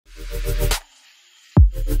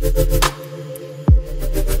Hello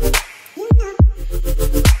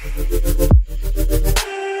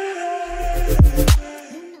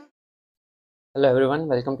everyone,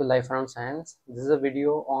 welcome to Life Around Science. This is a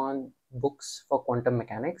video on books for quantum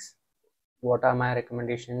mechanics. What are my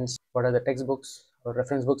recommendations? What are the textbooks or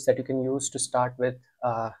reference books that you can use to start with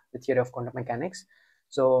the theory of quantum mechanics?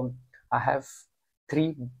 So I have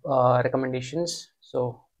three recommendations.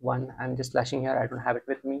 So one I'm just flashing here, I don't have it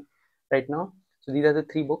with me right now. So these are the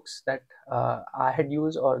three books that I had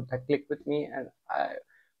used or that clicked with me and I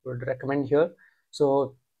would recommend here.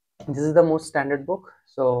 So this is the most standard book.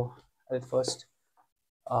 So I'll first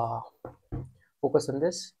focus on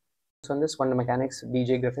this. Quantum Mechanics,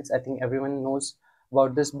 DJ Griffiths. I think everyone knows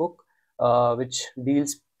about this book, which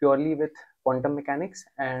deals purely with quantum mechanics.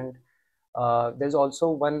 And there's also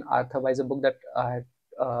one Arthur Weiser book that I had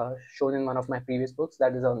shown in one of my previous books,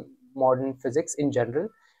 that is on modern physics in general.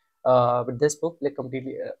 But this book like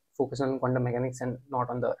completely focus on quantum mechanics and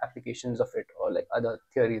not on the applications of it or like other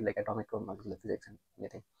theories like atomic or molecular physics and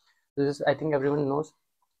anything. This is, I think everyone knows.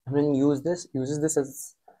 Everyone uses this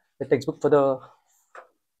as the textbook for the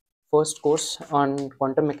first course on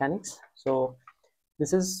quantum mechanics. So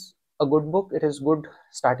this is a good book. It is good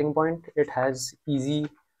starting point. It has easy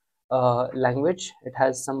language. It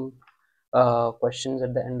has some questions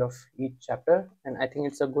at the end of each chapter, and I think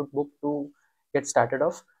it's a good book to get started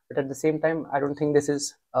off. But at the same time, I don't think this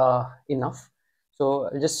is enough. So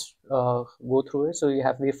I'll just go through it. So you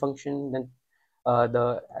have wave function, then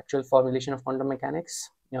the actual formulation of quantum mechanics,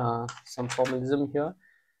 some formalism here,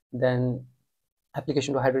 then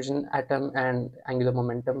application to hydrogen atom and angular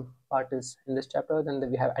momentum part is in this chapter. Then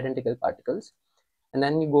we have identical particles, and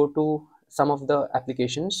then we go to some of the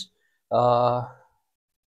applications.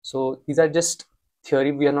 So these are just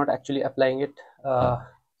theory, we are not actually applying it.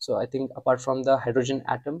 So I think apart from the hydrogen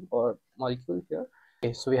atom or molecule here,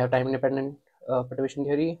 okay, so we have time independent perturbation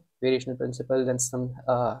theory, variational principle, then some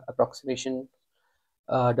approximation,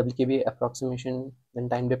 WKB approximation, then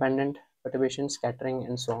time dependent perturbation, scattering,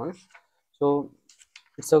 and so on. So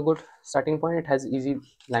it's a good starting point. It has easy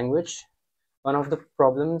language. One of the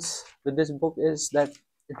problems with this book is that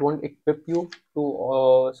it won't equip you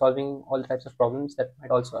to solving all types of problems that might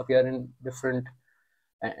also appear in different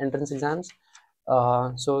entrance exams.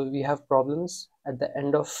 So we have problems at the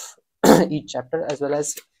end of each chapter as well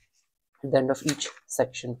as at the end of each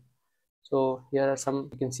section. So here are some,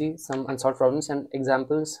 you can see some unsolved problems, and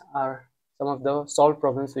examples are some of the solved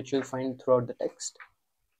problems which you'll find throughout the text,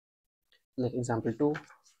 like example 2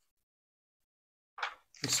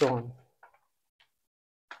 and so on.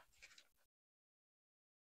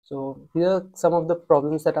 So here are some of the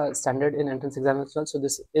problems that are standard in entrance exam as well. So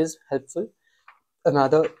this is helpful.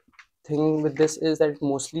 Another thing with this is that it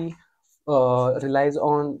mostly relies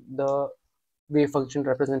on the wave function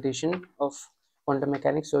representation of quantum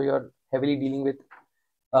mechanics. So you're heavily dealing with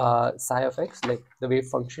psi of x, like the wave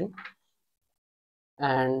function.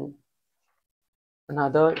 And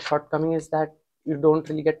another shortcoming is that you don't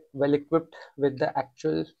really get well equipped with the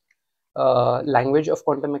actual language of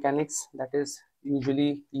quantum mechanics that is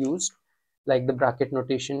usually used, like the bracket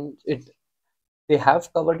notation. They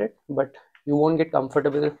have covered it, but you won't get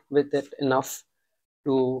comfortable with it enough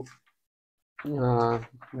to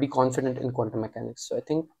be confident in quantum mechanics. So I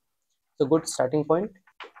think it's a good starting point.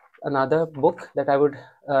 Another book that I would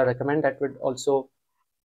recommend that would also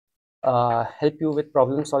help you with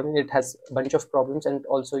problem solving. It has a bunch of problems and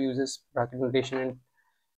also uses bracket notation, and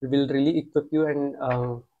it will really equip you and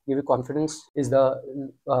give you confidence, is the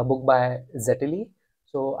book by Zetterli.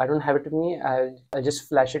 So I don't have it with me. I'll just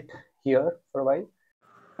flash it here for a while.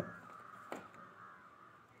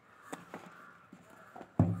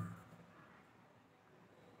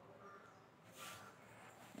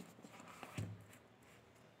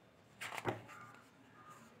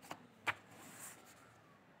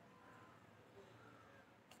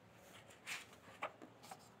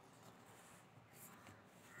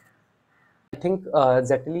 I think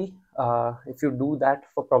Zetterli, if you do that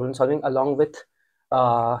for problem solving along with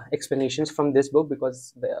explanations from this book,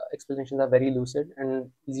 because the explanations are very lucid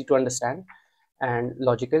and easy to understand and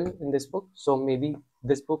logical in this book. So maybe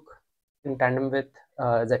this book in tandem with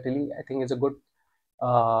Zetterli, I think is a good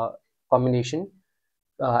combination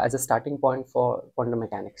as a starting point for quantum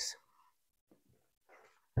mechanics.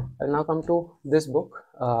 I'll now come to this book,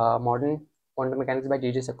 Modern Quantum Mechanics by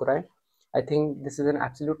J.J. Sakurai. I think this is an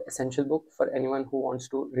absolute essential book for anyone who wants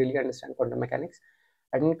to really understand quantum mechanics.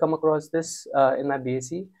 I didn't come across this in my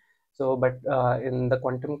BSc, so but in the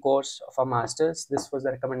quantum course of our masters, this was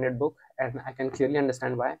the recommended book, and I can clearly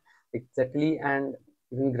understand why. Exactly, and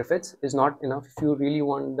even Griffiths is not enough if you really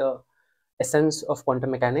want the essence of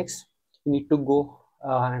quantum mechanics, you need to go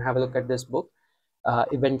and have a look at this book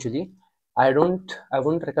eventually. I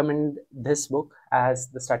wouldn't recommend this book as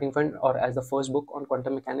the starting point or as the first book on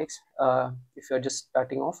quantum mechanics if you're just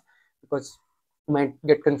starting off, because you might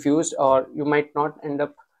get confused or you might not end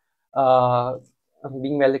up uh,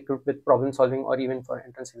 being well equipped with problem solving or even for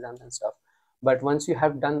entrance exams and stuff. But once you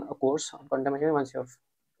have done a course on quantum mechanics, once you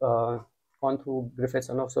have gone through Griffiths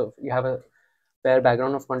and also you have a fair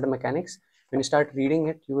background of quantum mechanics, when you start reading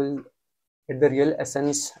it, you will get the real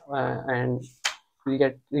essence and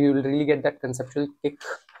you will really get that conceptual kick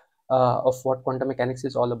of what quantum mechanics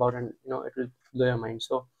is all about, and it will blow your mind.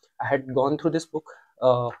 So I had gone through this book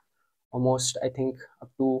almost, I think,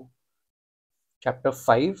 up to chapter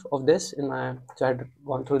 5 of this in my, so I had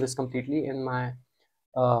gone through this completely in my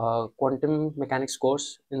quantum mechanics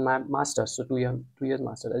course in my master's, so 2 years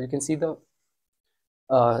master. As you can see, the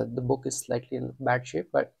book is slightly in bad shape,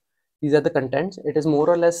 but these are the contents. It is more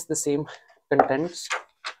or less the same contents,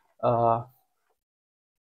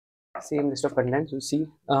 same list of contents. You see,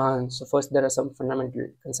 so first there are some fundamental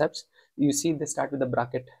concepts. You see, they start with the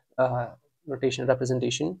bracket notation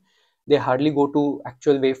representation. They hardly go to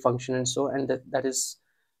actual wave function, and so, and that is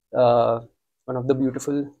one of the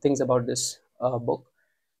beautiful things about this book.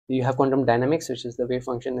 You have quantum dynamics, which is the wave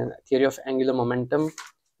function, and theory of angular momentum,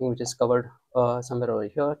 which is covered somewhere over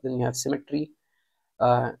here. Then you have symmetry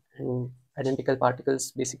and identical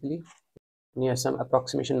particles, basically. And you have some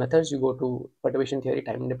approximation methods. You go to perturbation theory,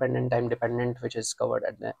 time dependent, which is covered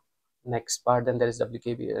at the next part. Then there is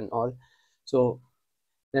WKB and all. So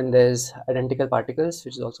then there's identical particles,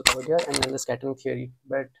 which is also covered here, and then the scattering theory.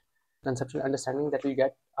 But conceptual understanding that we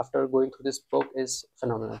get after going through this book is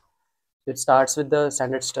phenomenal. It starts with the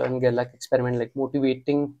standard Stern-Gerlach experiment, like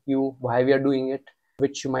motivating you why we are doing it,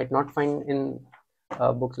 which you might not find in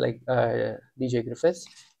books like DJ Griffiths.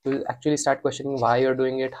 You'll actually start questioning why you're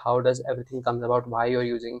doing it, how does everything come about, why you're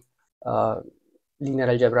using linear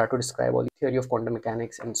algebra to describe all the theory of quantum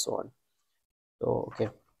mechanics and so on. So, okay,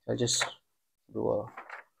 I'll just do a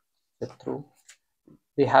flip through.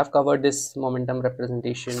 They have covered this momentum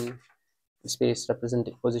representation, space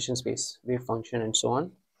representing position space, wave function, and so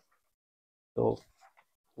on. So,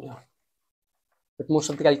 yeah, but most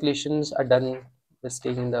of the calculations are done with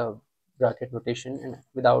taking the bracket notation and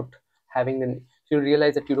without having the, so you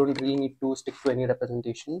realize that you don't really need to stick to any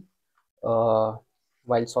representation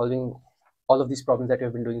while solving all of these problems that you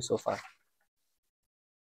have been doing so far.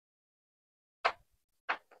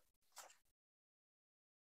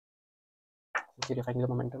 Theory of angular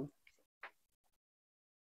momentum.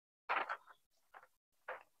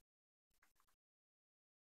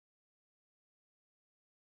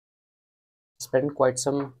 Spend quite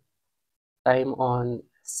some time on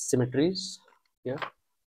symmetries here.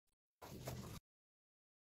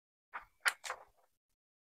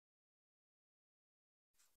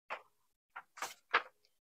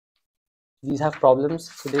 These have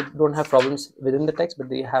problems, so they don't have problems within the text, but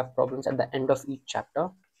they have problems at the end of each chapter.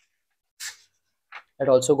 I'd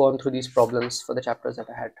also gone through these problems for the chapters that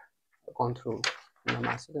I had gone through in my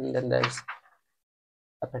master's, and then there's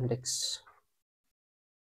appendix.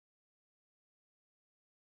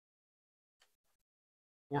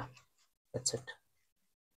 Yeah, that's it.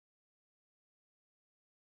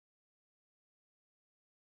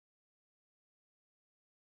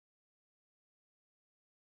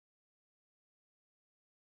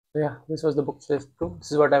 So yeah, this was the book list through.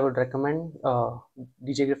 This is what I would recommend.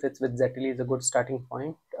 DJ Griffiths with Zettel is a good starting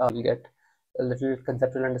point. You'll get a little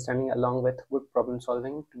conceptual understanding along with good problem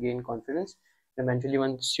solving to gain confidence. Eventually,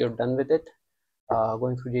 once you're done with it,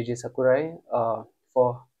 going through JJ Sakurai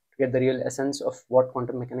to get the real essence of what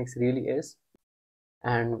quantum mechanics really is.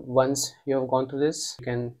 And once you have gone through this, you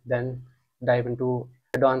can then dive into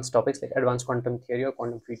advanced topics like advanced quantum theory or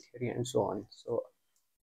quantum field theory and so on. So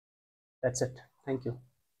that's it. Thank you.